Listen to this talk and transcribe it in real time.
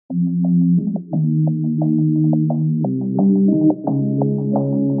My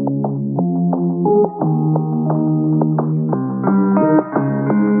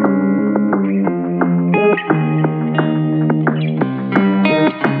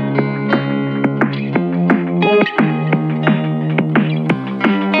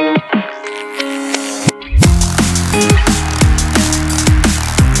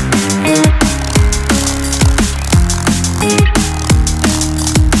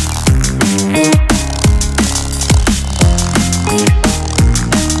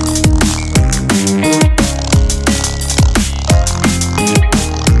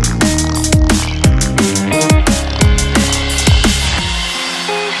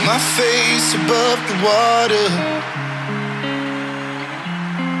face above the water,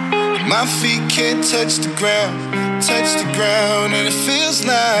 my feet can't touch the ground, and it feels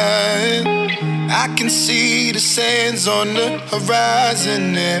like I can see the sands on the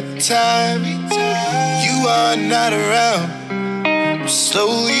horizon every time you are not around. I'm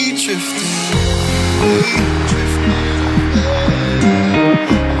slowly drifting away,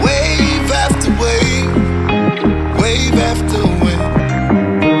 wave after wave, wave after wave.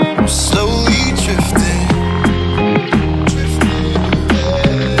 I'm slowly drifting,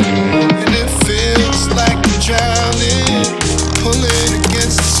 and it feels like I'm drowning, pulling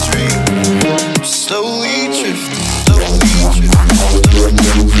against the stream. I'm slowly drifting, slowly drifting.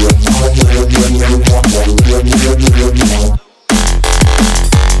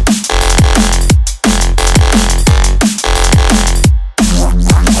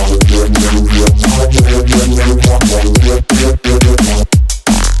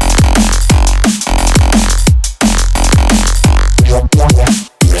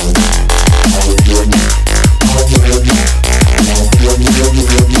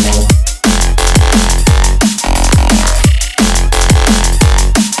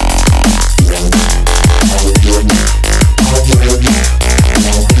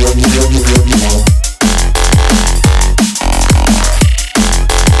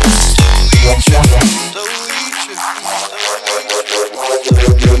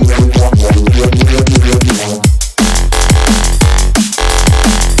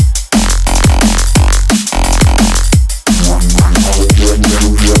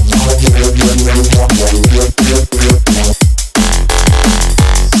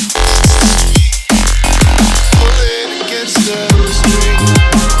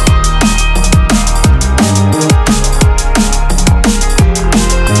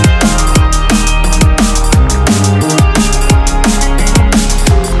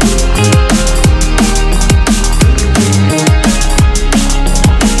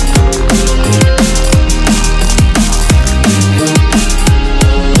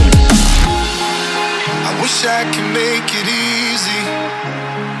 I can make it easy,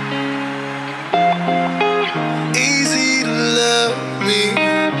 easy to love me,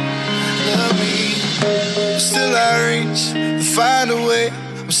 but still I reach to find a way.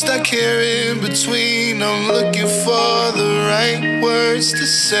 I'm stuck here in between, I'm looking for the right words to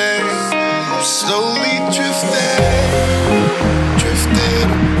say. I'm slowly drifting, drifting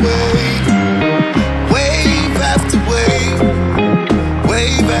away, wave after wave,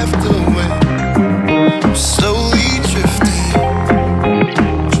 wave after wave.